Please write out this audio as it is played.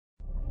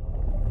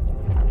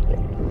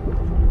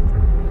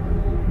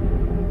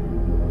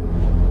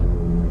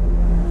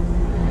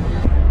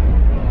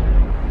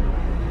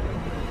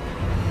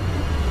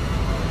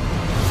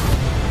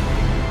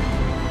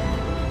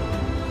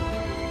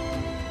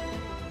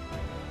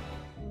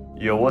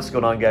Yo, what's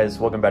going on, guys?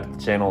 Welcome back to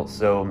the channel.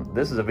 So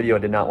this is a video I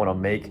did not want to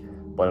make,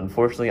 but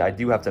unfortunately I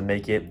do have to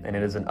make it, and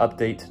it is an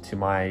update to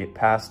my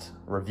past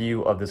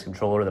review of this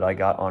controller that I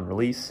got on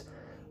release.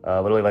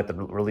 Literally like the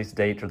release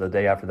date or the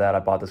day after that I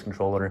bought this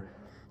controller.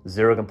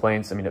 Zero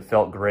complaints. I mean, it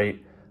felt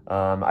great.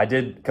 I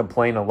did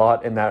complain a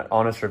lot in that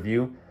honest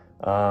review,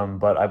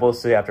 but I will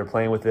say after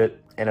playing with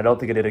it, and I don't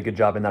think I did a good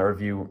job in that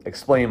review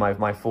explaining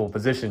my full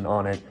position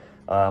on it,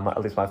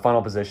 at least my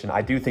final position.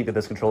 I do think that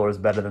this controller is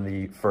better than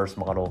the first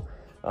model.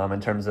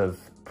 In terms of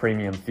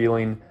premium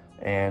feeling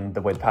and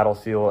the way the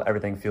paddles feel,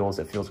 everything feels,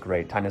 it feels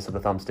great. Tightness of the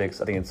thumbsticks,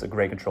 I think it's a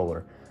great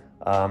controller.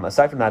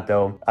 Aside from that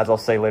though, as I'll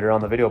say later on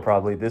in the video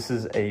probably, this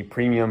is a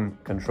premium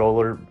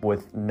controller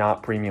with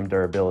not premium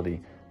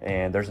durability,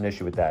 and there's an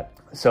issue with that.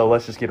 So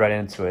let's just get right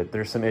into it.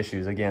 There's some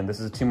issues. Again, this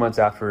is 2 months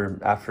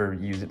after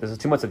use. This is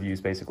 2 months of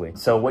use basically.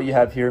 So what you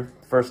have here,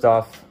 first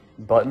off,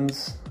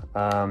 buttons.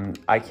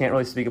 I can't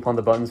really speak upon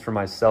the buttons for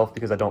myself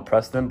because I don't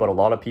press them, but a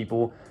lot of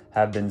people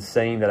have been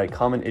saying that a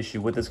common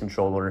issue with this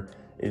controller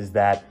is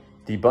that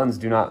the buttons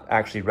do not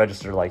actually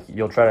register. Like,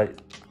 you'll try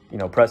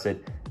to, press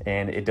it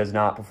and it does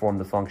not perform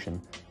the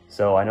function.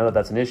 So I know that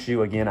that's an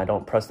issue. Again, I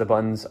don't press the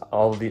buttons.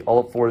 All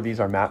 4 of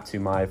these are mapped to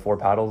my 4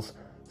 paddles,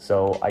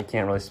 so I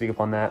can't really speak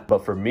upon that.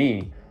 But for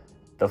me,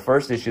 the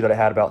first issue that I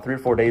had about 3 or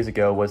 4 days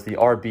ago was the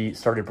RB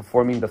started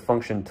performing the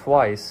function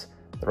twice.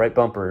 The right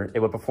bumper, it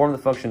would perform the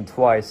function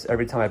twice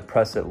every time I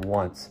press it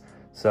once.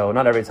 So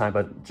not every time,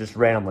 but just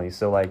randomly.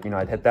 So like,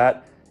 I'd hit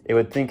that, it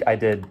would think I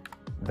did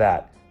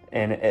that.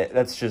 And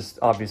that's just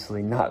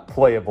obviously not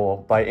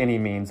playable by any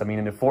means. I mean,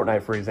 in a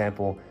Fortnite, for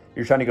example,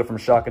 you're trying to go from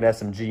shotgun to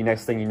SMG.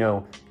 Next thing you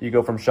know, you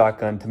go from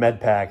shotgun to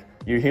med pack.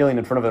 You're healing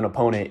in front of an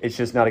opponent. It's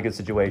just not a good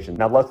situation.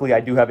 Now, luckily, I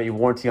do have a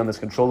warranty on this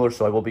controller,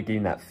 so I will be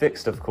getting that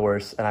fixed, of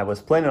course. And I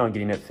was planning on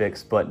getting it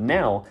fixed, but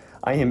now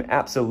I am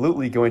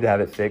absolutely going to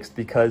have it fixed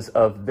because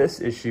of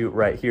this issue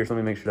right here. So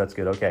let me make sure that's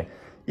good. Okay.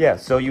 Yeah,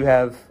 so you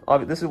have,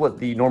 this is what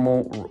the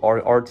normal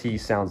RT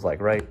sounds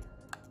like, right?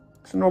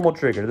 It's a normal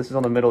trigger. This is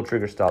on the middle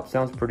trigger stop.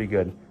 Sounds pretty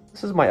good.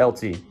 This is my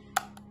LT.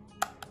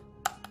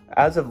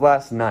 As of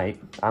last night,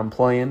 I'm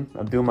playing,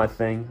 I'm doing my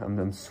thing.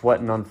 I'm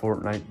sweating on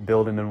Fortnite,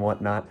 building and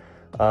whatnot.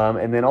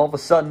 And then all of a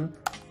sudden,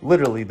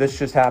 literally, this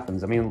just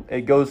happens. I mean,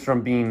 it goes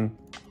from being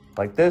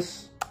like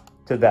this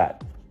to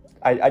that.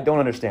 I don't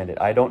understand it.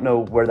 I don't know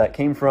where that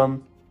came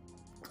from.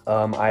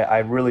 I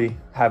really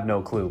have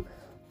no clue.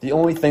 The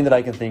only thing that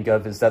I can think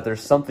of is that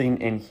there's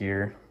something in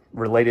here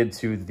related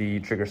to the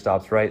trigger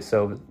stops, right?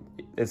 So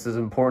this is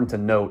important to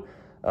note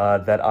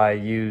that I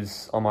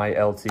use on my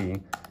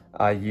LT,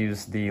 I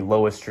use the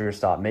lowest trigger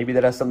stop. Maybe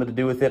that has something to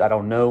do with it. I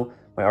don't know.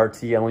 My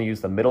RT, I only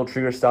use the middle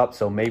trigger stop,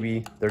 so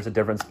maybe there's a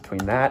difference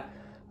between that.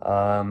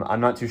 I'm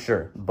not too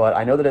sure, but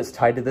I know that it's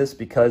tied to this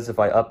because if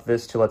I up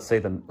this to, let's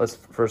say, let's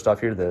first off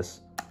hear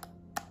this.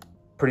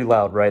 Pretty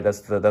loud, right?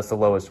 That's the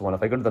lowest one.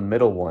 If I go to the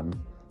middle one,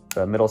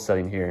 the middle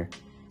setting here,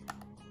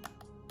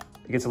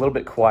 it gets a little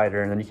bit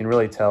quieter, and then you can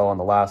really tell on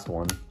the last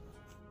one,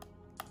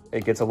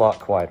 it gets a lot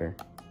quieter.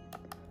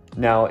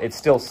 Now, it's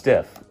still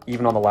stiff,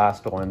 even on the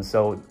last one,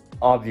 so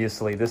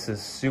obviously this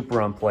is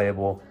super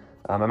unplayable.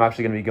 I'm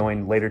actually going to be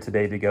going later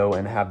today to go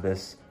and have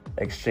this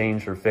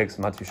exchanged or fixed.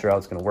 I'm not too sure how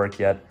it's going to work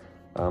yet,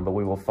 but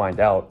we will find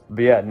out.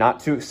 But yeah, not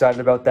too excited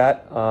about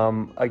that.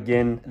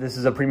 Again, this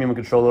is a premium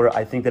controller.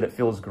 I think that it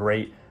feels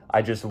great.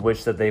 I just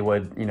wish that they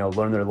would,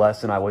 learn their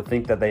lesson. I would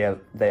think that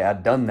they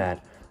had done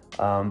that,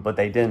 but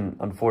they didn't,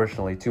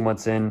 unfortunately. 2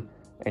 months in,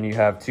 and you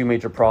have 2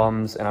 major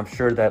problems, and I'm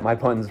sure that my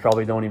buttons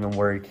probably don't even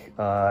work.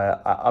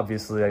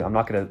 Obviously, I'm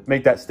not going to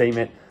make that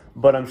statement,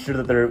 but I'm sure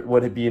that there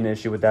would be an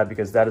issue with that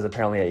because that is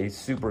apparently a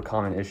super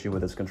common issue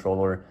with this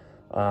controller.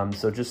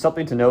 So just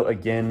something to note.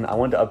 Again, I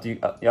wanted to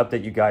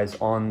update you guys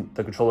on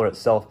the controller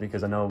itself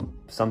because I know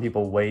some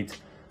people wait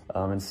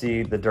and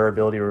see the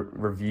durability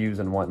reviews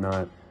and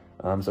whatnot.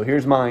 So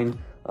here's mine.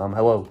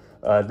 Hello.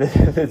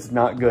 It's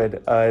not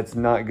good. It's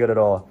not good at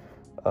all.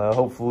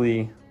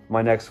 Hopefully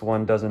my next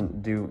one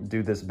doesn't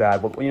do this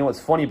bad. But what's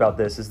funny about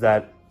this is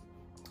that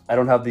I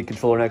don't have the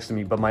controller next to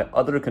me, but my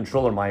other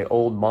controller, my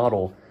old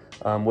model,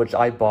 which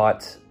I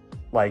bought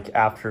like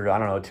after, I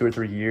don't know, 2 or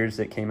 3 years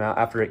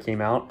after it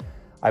came out,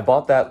 I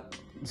bought that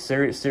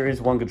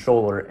Series 1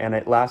 controller and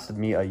it lasted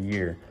me a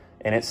year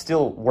and it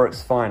still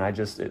works fine.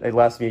 It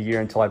lasted me a year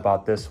until I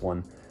bought this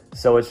one.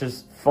 So it's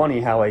just funny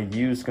how a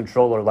used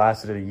controller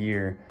lasted a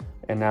year,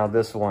 and now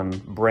this one,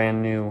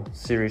 brand new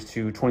Series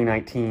 2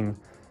 2019,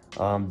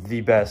 the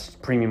best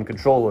premium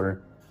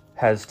controller,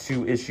 has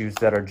 2 issues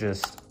that are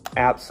just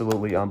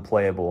absolutely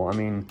unplayable. I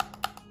mean,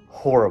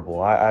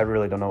 horrible. I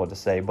really don't know what to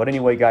say. But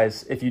anyway,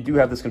 guys, if you do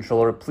have this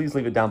controller, please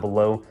leave it down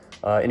below.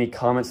 Any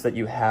comments that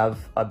you have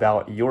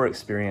about your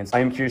experience. I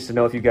am curious to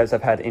know if you guys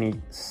have had any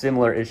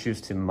similar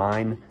issues to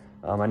mine.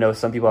 I know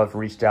some people have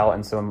reached out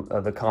in some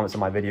of the comments on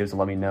my videos and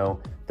let me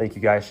know. Thank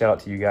you guys. Shout out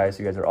to you guys.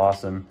 You guys are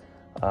awesome.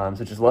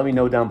 So just let me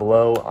know down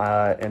below,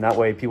 and that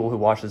way people who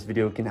watch this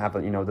video can have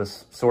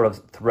this sort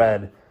of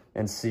thread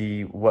and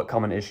see what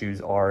common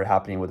issues are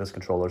happening with this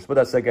controller. So with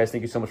that said, guys,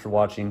 thank you so much for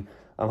watching.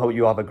 I hope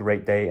you all have a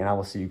great day, and I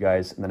will see you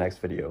guys in the next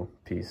video.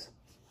 Peace.